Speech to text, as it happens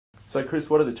So, Chris,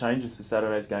 what are the changes for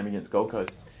Saturday's game against Gold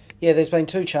Coast? Yeah, there's been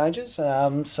two changes.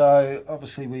 So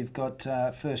obviously we've got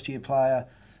first-year player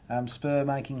Spurr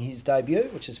making his debut,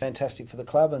 which is fantastic for the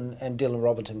club, and Dylan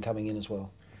Roberton coming in as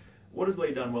well. What has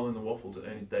Lee done well in the waffle to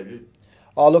earn his debut?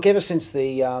 Oh, look, ever since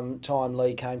the time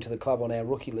Lee came to the club on our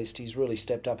rookie list, he's really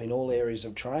stepped up in all areas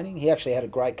of training. He actually had a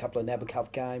great couple of NABA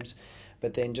Cup games,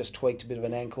 but then just tweaked a bit of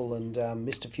an ankle and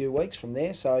missed a few weeks from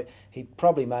there. So he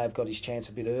probably may have got his chance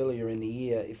a bit earlier in the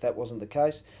year if that wasn't the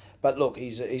case. But look,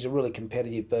 he's a really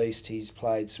competitive beast. He's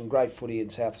played some great footy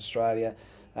in South Australia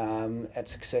at a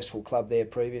successful club there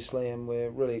previously, and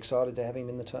we're really excited to have him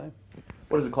in the team.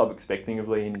 What is the club expecting of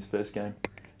Lee in his first game?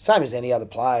 Same as any other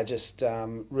player, just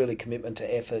really commitment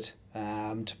to effort,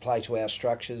 to play to our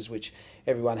structures, which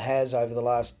everyone has over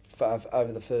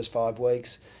the first 5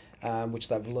 weeks, which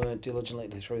they've learnt diligently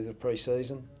through the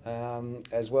pre-season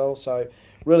as well. So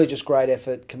really just great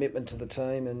effort, commitment to the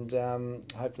team, and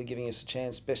hopefully giving us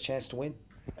best chance to win.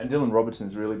 And Dylan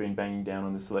Robertson's really been banging down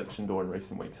on the selection door in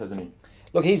recent weeks, hasn't he?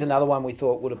 Look, he's another one we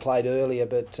thought would have played earlier,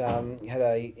 but had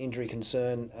a injury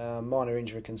concern, minor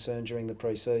injury concern during the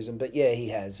pre-season. But yeah, he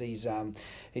has. He's a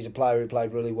player who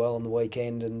played really well on the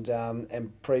weekend,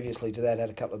 and previously to that had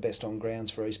a couple of best on grounds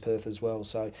for East Perth as well.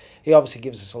 So he obviously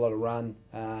gives us a lot of run,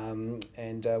 and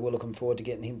we're looking forward to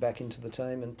getting him back into the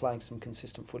team and playing some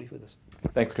consistent footy with us.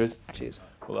 Thanks, Chris. Cheers.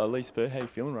 Well, Lee Spurr, how are you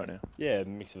feeling right now? Yeah, a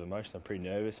mix of emotions. I'm pretty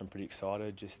nervous. I'm pretty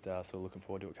excited. Just sort of looking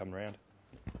forward to it coming around.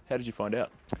 How did you find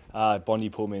out? Bondi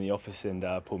pulled me in the office and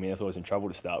pulled me in. I thought I was in trouble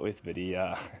to start with, but he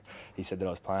said that I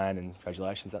was playing and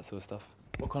congratulations, that sort of stuff.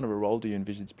 What kind of a role do you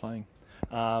envisage playing?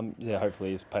 Yeah,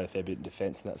 hopefully he's played a fair bit in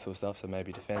defence and that sort of stuff, so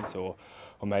maybe defence or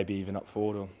maybe even up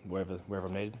forward or wherever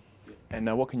I'm needed.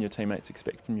 And what can your teammates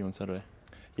expect from you on Saturday?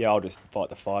 Yeah, I'll just fight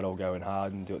the fight. I'll go in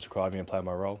hard and do what's required of me and play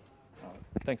my role.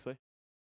 Thanks, Lee.